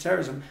prison for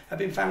terrorism have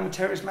been found with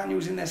terrorist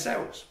manuals in their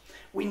cells.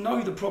 We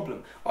know the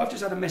problem. I've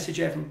just had a message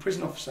here from a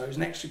prison officer who's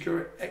an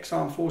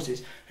ex-armed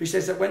forces who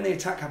says that when the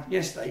attack happened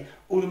yesterday,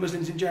 all the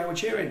Muslims in jail were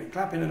cheering and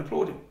clapping and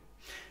applauding.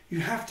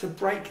 You have to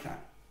break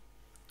that.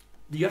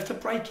 You have to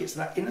break it so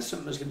that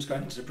innocent Muslims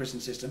going into the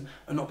prison system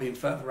are not being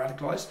further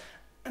radicalised,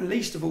 and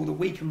least of all the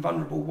weak and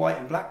vulnerable white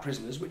and black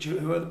prisoners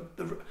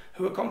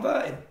who are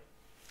converting.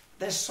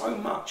 There's so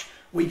much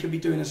we could be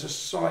doing as a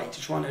society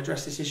to try and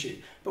address this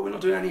issue, but we're not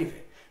doing any of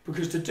it.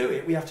 Because to do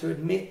it, we have to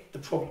admit the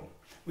problem.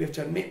 We have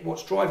to admit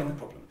what's driving the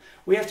problem.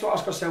 We have to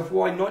ask ourselves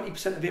why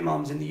 90% of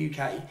imams in the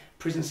UK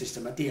prison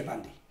system are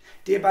Deobandi.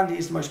 Deobandi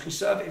is the most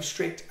conservative,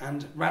 strict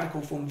and radical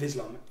form of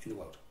Islam in the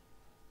world.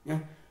 Yeah?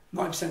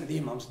 90% of the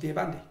imams are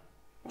Deobandi.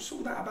 What's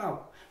all that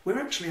about? We're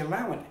actually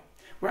allowing it.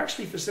 We're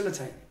actually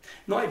facilitating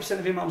it. 90%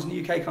 of imams in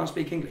the UK can't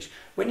speak English.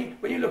 When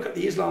you look at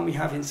the Islam we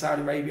have in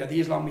Saudi Arabia, the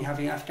Islam we have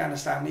in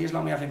Afghanistan, the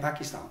Islam we have in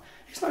Pakistan,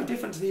 it's no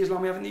different to the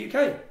Islam we have in the UK.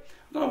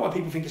 I don't know why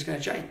people think it's going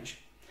to change.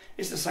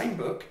 It's the same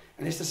book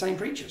and it's the same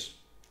preachers.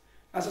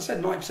 As I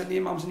said, 90% of the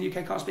imams in the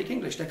UK can't speak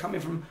English. They're coming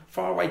from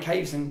faraway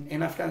caves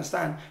in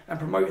Afghanistan and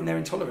promoting their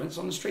intolerance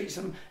on the streets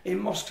and in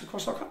mosques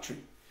across our country.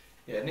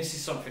 Yeah, and this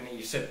is something that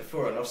you said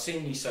before, and I've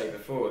seen you say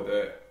before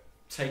that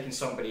taking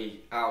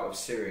somebody out of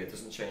Syria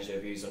doesn't change their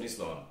views on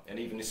Islam. And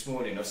even this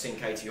morning I've seen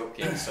Katie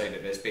Hopkins say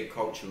that there's big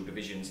cultural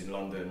divisions in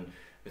London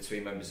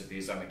between members of the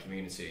Islamic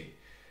community.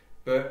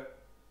 But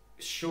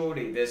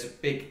surely there's a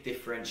big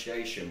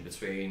differentiation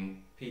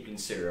between people in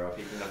Syria,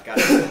 people in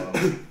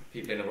Afghanistan,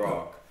 people in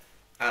Iraq,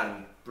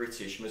 and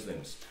British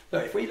Muslims.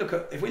 Look, if we look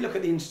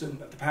at the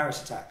incident of the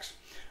Paris attacks,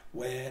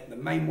 where the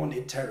main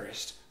wanted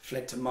terrorist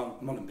fled to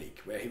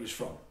Molenbeek, where he was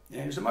from.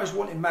 He was the most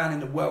wanted man in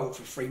the world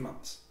for 3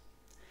 months.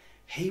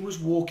 He was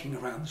walking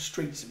around the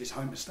streets of his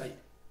home estate.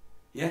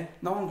 Yeah,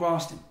 no one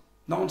grasped him.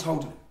 No one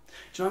told him.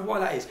 Do you know why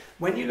that is?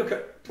 When you look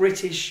at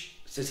British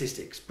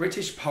statistics,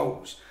 British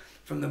polls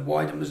from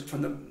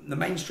the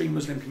mainstream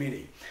Muslim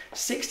community,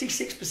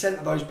 66%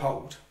 of those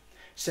polled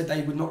said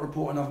they would not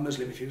report another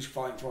Muslim if he was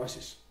fighting for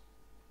ISIS.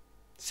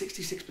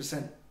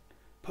 66%.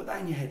 Put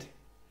that in your head.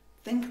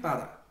 Think about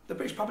that. The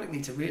British public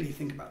need to really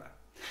think about that.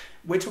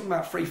 We're talking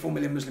about 3-4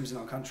 million Muslims in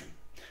our country.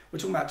 We're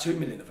talking about 2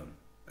 million of them,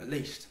 at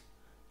least,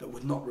 that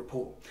would not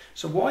report.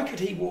 So why could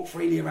he walk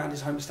freely around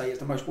his home estate as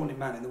the most wanted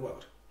man in the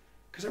world?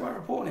 Because they won't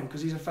report him,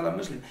 because he's a fellow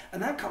Muslim.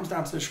 And that comes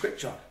down to the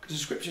scripture, because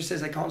the scripture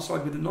says they can't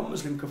side with the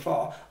non-Muslim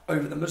kafar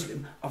over the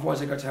Muslim, otherwise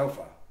they go to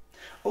hellfire.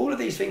 All of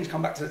these things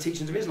come back to the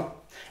teachings of Islam.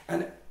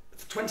 And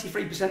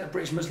 23% of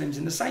British Muslims,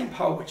 in the same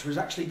poll, which was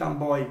actually done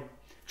by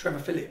Trevor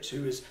Phillips,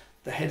 who was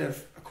the head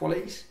of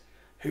Equalities,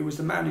 who was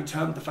the man who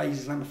termed the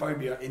phase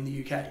Islamophobia in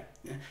the UK.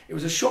 Yeah? It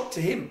was a shock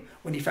to him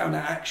when he found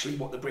out actually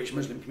what the British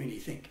Muslim community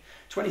think.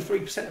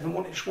 23% of them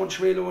want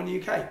Sharia law in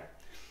the UK.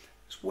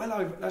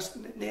 That's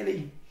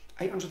nearly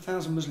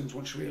 800,000 Muslims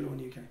want Sharia law in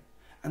the UK.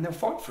 And they'll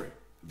fight for it,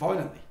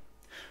 violently.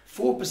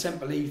 4%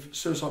 believe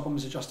suicide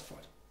bombers are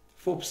justified.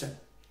 4%.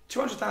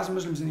 200,000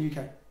 Muslims in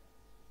the UK.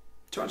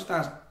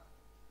 200,000.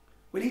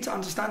 We need to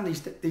understand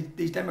these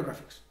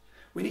demographics.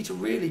 We need to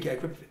really get a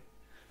grip of it.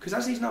 Because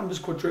as these numbers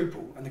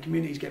quadruple and the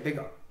communities get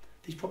bigger,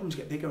 these problems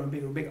get bigger and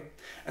bigger and bigger.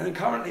 And then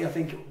currently I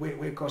think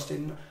we're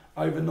costing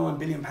over £9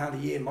 billion a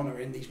year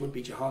monitoring these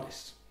would-be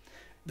jihadists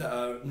that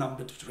are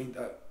numbered between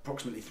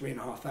approximately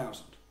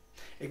 3,500.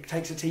 It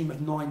takes a team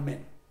of 9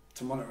 men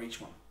to monitor each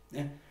one.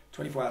 Yeah?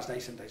 24 hours a day,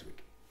 7 days a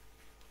week.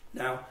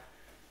 Now,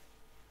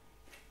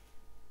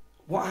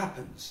 what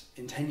happens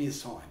in 10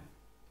 years' time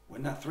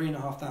when that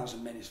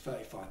 3,500 men is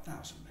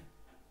 35,000 men?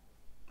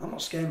 I'm not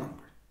scaremongering.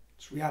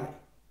 It's reality.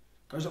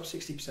 It goes up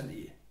 60% a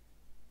year.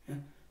 Yeah?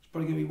 It's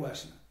probably going to be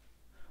worse than that.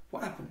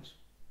 What happens?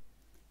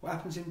 What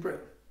happens in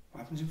Britain?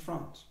 What happens in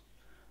France?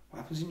 What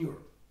happens in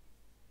Europe?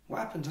 What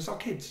happens? That's our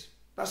kids.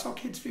 That's our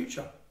kids'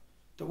 future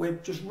that we're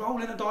just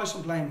rolling the dice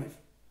and playing with.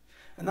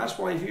 And that's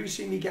why if you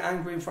see me get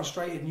angry and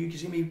frustrated and you can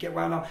see me get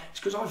wound up, it's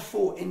because I've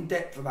thought in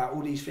depth about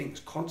all these things,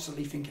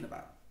 constantly thinking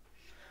about them.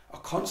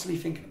 I'm constantly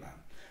thinking about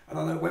them. And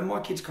I know when my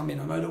kids come in,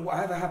 I know that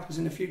whatever happens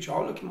in the future,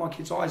 I'll look in my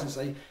kids' eyes and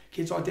say,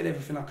 kids, I did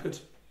everything I could.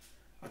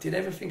 I did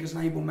everything as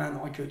an able man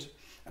that I could.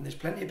 And there's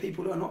plenty of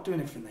people that are not doing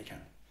everything they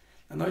can.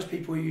 And those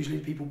people are usually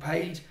people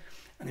paid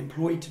and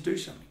employed to do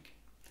something.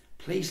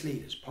 Police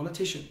leaders,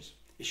 politicians.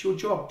 It's your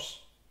jobs.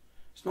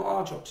 It's not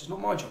our jobs. It's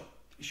not my job.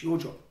 It's your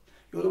job.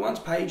 You're the ones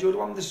paid. You're the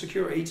one with the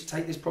security to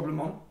take this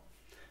problem on.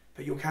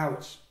 But you're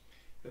cowards.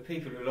 But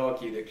people will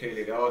argue that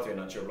clearly they are doing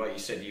that job. Like you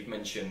said, you've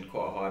mentioned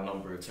quite a high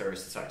number of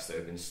terrorist attacks that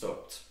have been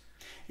stopped.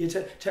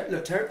 Yeah,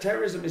 look,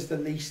 terrorism is the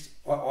least,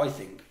 I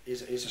think,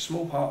 is a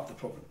small part of the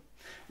problem.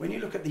 When you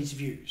look at these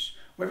views,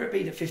 whether it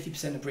be that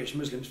 50% of British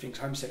Muslims think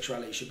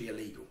homosexuality should be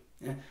illegal,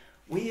 yeah,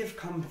 we have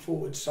come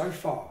forward so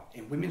far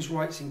in women's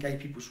rights, in gay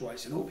people's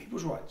rights, in all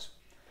people's rights,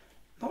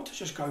 not to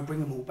just go bring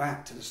them all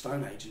back to the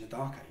Stone Age and the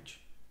Dark Age,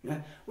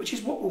 yeah, which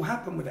is what will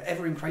happen with an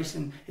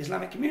ever-increasing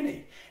Islamic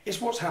community. It's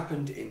what's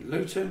happened in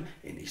Luton,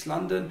 in East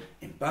London,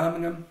 in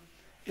Birmingham.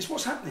 It's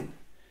what's happening.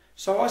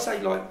 So I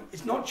say, like,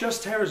 it's not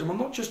just terrorism. I'm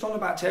not just on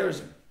about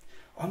terrorism.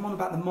 I'm on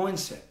about the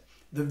mindset,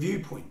 the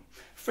viewpoint,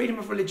 freedom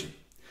of religion.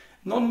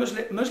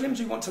 Muslims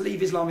who want to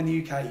leave Islam in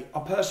the UK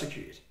are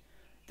persecuted.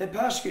 They're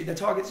persecuted, they're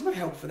targeted. There's no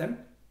help for them.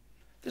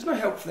 There's no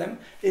help for them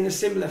in a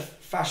similar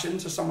fashion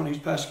to someone who's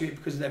persecuted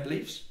because of their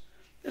beliefs.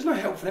 There's no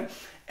help for them.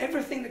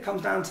 Everything that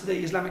comes down to the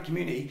Islamic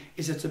community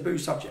is a taboo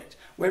subject.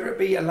 Whether it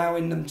be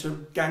allowing them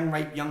to gang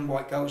rape young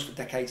white girls for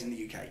decades in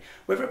the UK,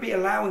 whether it be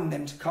allowing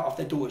them to cut off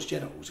their daughters'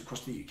 genitals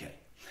across the UK,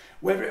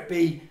 whether it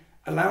be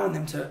allowing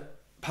them to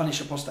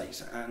punish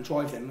apostates and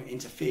drive them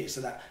into fear,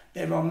 so that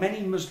there are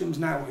many Muslims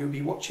now who will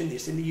be watching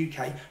this in the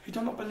UK who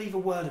do not believe a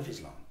word of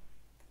Islam,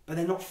 but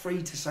they're not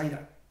free to say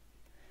that.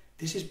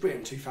 This is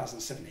Britain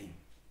 2017.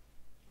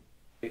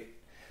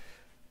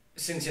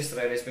 Since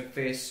yesterday, there's been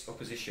fierce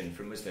opposition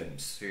from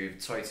Muslims who've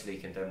totally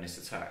condemned this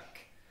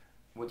attack.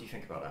 What do you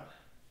think about that?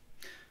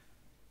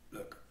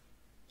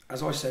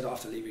 as I said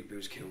after Lee Rigby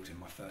was killed in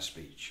my first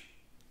speech,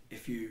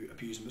 if you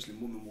abuse a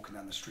Muslim woman walking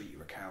down the street,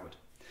 you're a coward.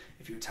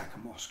 If you attack a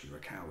mosque, you're a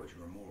coward,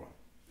 you're a moron.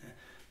 Yeah?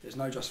 There's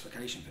no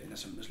justification for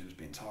innocent Muslims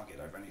being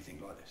targeted over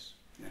anything like this.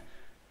 Yeah?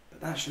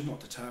 But that should not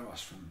deter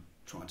us from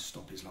trying to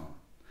stop Islam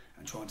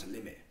and trying to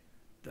limit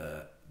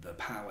the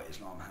power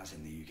Islam has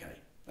in the UK.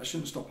 That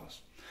shouldn't stop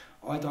us.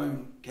 I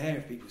don't care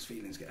if people's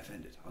feelings get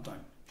offended. I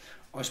don't.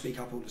 I speak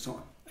up all the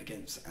time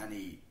against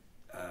any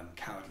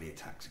cowardly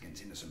attacks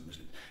against innocent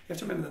Muslims. You have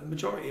to remember that the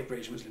majority of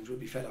British Muslims will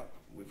be fed up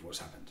with what's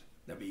happened.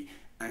 They'll be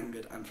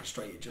angered and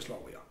frustrated just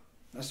like we are.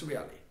 That's the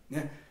reality.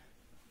 Yeah?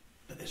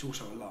 But there's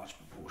also a large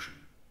proportion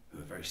who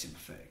are very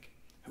sympathetic,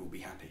 who will be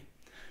happy,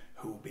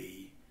 who will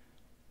be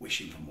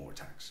wishing for more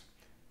attacks.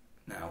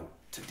 Now,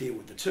 to deal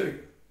with the two,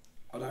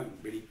 I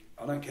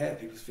don't care if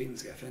people's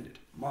feelings get offended.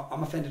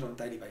 I'm offended on a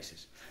daily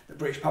basis. The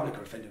British public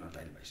are offended on a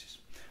daily basis.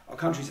 Our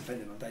country's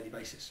offended on a daily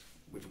basis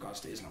with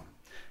regards to Islam.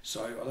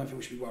 So I don't think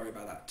we should be worried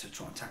about that to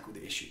try and tackle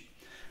the issue.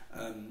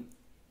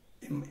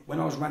 When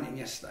I was ranting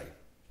yesterday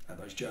at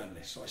those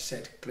journalists, I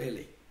said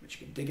clearly, which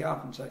you can dig it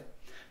up and say,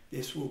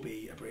 this will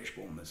be a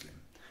British-born Muslim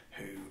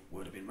who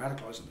would have been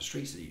radicalised on the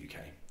streets of the UK,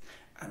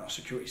 and our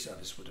security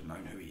service would have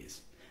known who he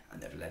is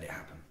and never let it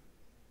happen.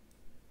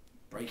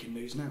 Breaking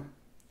news now.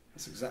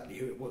 That's exactly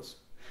who it was.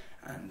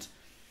 And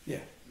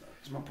yeah,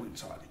 that's my point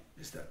entirely,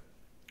 is that...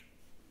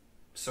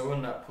 So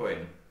on that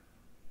point,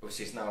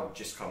 obviously it's now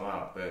just come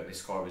out, but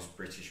this guy was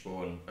British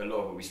born. A lot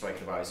of what we've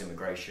spoken about is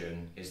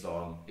immigration,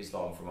 Islam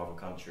from other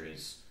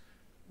countries.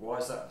 Why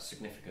is that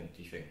significant,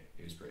 do you think,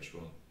 he was British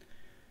born?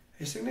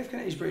 It's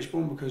significant he's British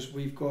born because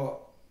we've got,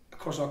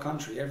 across our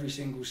country, every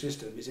single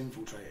system is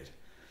infiltrated.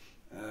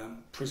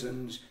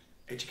 Prisons,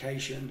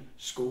 education,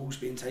 schools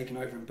being taken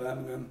over in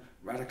Birmingham,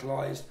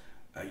 radicalised,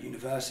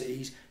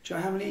 universities. Do you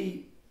know how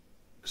many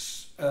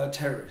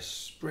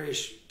terrorists,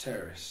 British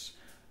terrorists,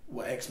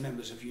 were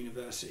ex-members of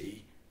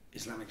university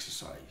Islamic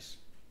societies?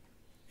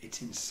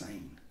 It's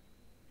insane.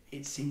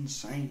 It's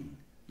insane.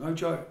 No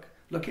joke.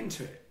 Look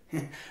into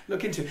it.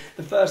 Look into it.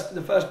 The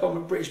first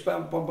bomb, British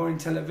bomb in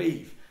Tel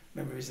Aviv,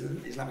 members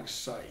of the Islamic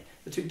Society.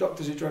 The two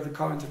doctors who drove the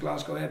car into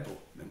Glasgow Airport,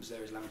 members of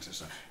their Islamic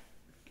Society.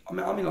 I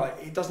mean, like,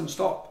 it doesn't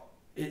stop.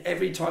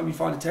 Every time you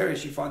find a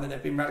terrorist, you find that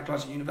they've been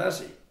radicalised at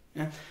university.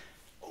 Yeah?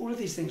 All of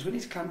these things, we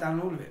need to clamp down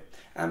on all of it.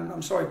 And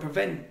I'm sorry,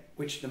 prevent,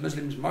 which the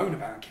Muslims moan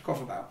about and kick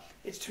off about,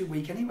 it's too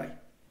weak anyway.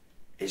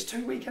 It's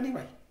too weak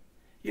anyway.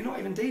 You're not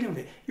even dealing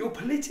with it.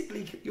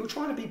 You're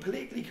trying to be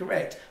politically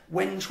correct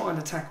when trying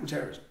to tackle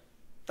terrorism.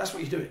 That's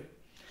what you're doing.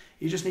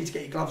 You just need to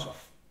get your gloves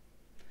off.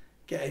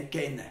 Get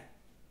in there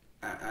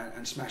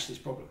and smash this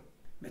problem,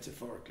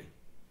 metaphorically.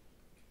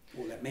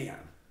 Or let me at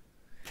them.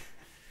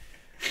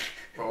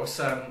 Well, is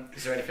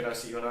there anything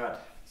else that you want to add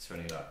to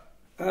any of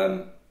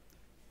that?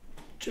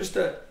 Just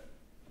that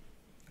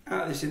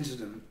out of this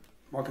incident,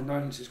 my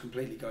condolences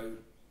completely go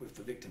with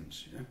the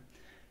victims. You know,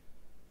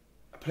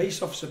 a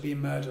police officer being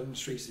murdered on the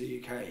streets of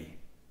the UK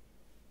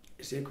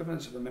is the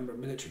equivalent of a member of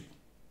the military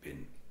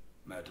being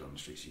murdered on the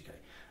streets of the UK.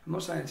 I'm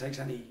not saying it takes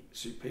any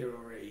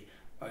superiority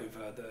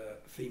over the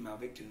female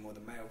victim or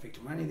the male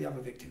victim or any of the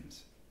other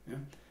victims. You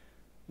know?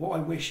 What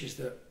I wish is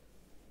that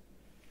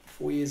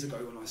 4 years ago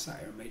when I sat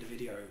here and made a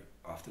video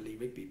after Lee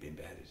Rigby being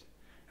beheaded,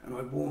 and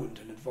I warned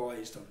and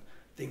advised on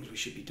things we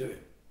should be doing,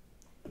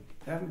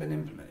 they haven't been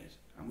implemented,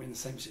 and we're in the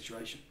same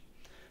situation.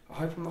 I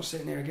hope I'm not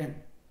sitting here again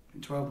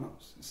in 12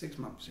 months, in 6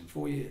 months, in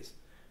 4 years,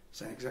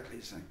 saying exactly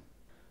the same.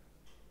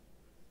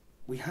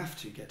 We have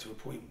to get to a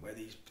point where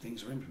these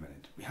things are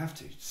implemented. We have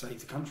to save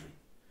the country,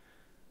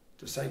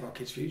 to save our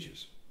kids'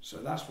 futures. So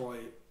that's why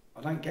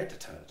I don't get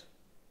deterred.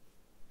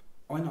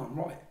 I know I'm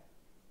right.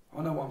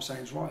 I know what I'm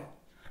saying is right.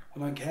 I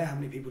don't care how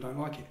many people don't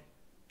like it.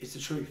 It's the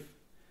truth.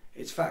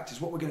 It's fact. It's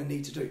what we're going to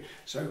need to do.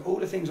 So all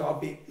the things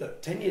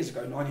look, 10 years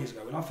ago, 9 years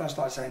ago, when I first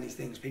started saying these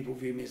things, people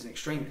viewed me as an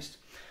extremist.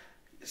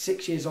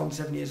 6 years on,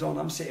 7 years on,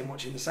 I'm sitting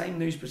watching the same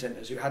news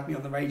presenters who had me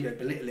on the radio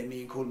belittling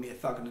me and calling me a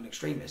thug and an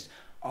extremist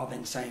are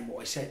then saying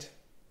what I said.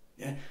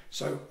 Yeah.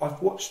 So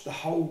I've watched the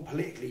whole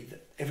politically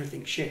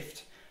everything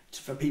shift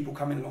for people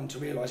coming along to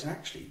realise, and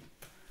actually,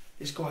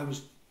 this guy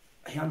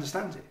he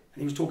understands it,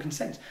 and he was talking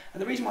sense.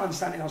 And the reason why I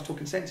understand it, I was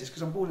talking sense, is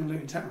because I'm born in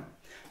Luton town.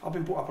 I've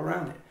been brought up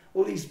around it.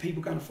 All these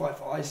people going to fight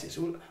for ISIS,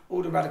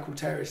 all the radical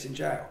terrorists in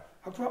jail,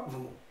 I grew up with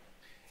them all.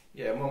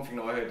 Yeah, and one thing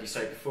that I heard you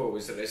say before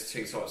was that there's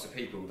two types of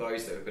people,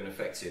 those that have been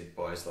affected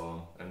by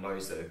Islam and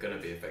those that are going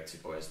to be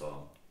affected by Islam.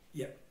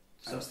 Yeah.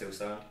 Does that still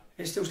stand?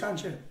 It still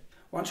stands, yeah.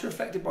 Once you're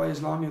affected by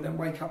Islam, you'll then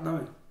wake up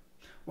knowing.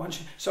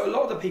 So a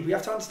lot of the people, you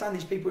have to understand,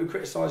 these people who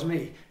criticise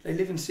me, they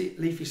live in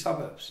leafy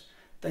suburbs.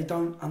 They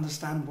don't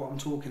understand what I'm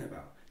talking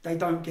about. They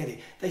don't get it.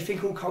 They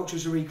think all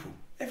cultures are equal.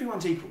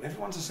 Everyone's equal.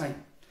 Everyone's the same.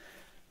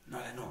 No,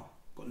 they're not.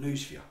 Got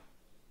news for you.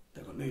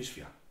 They've got news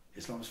for you.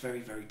 Islam's very,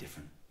 very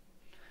different.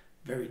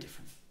 Very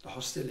different. The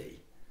hostility,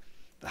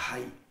 the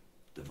hate,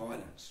 the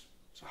violence.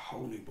 It's a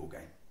whole new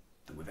ballgame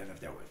that we've ever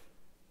dealt with.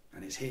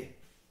 And it's here.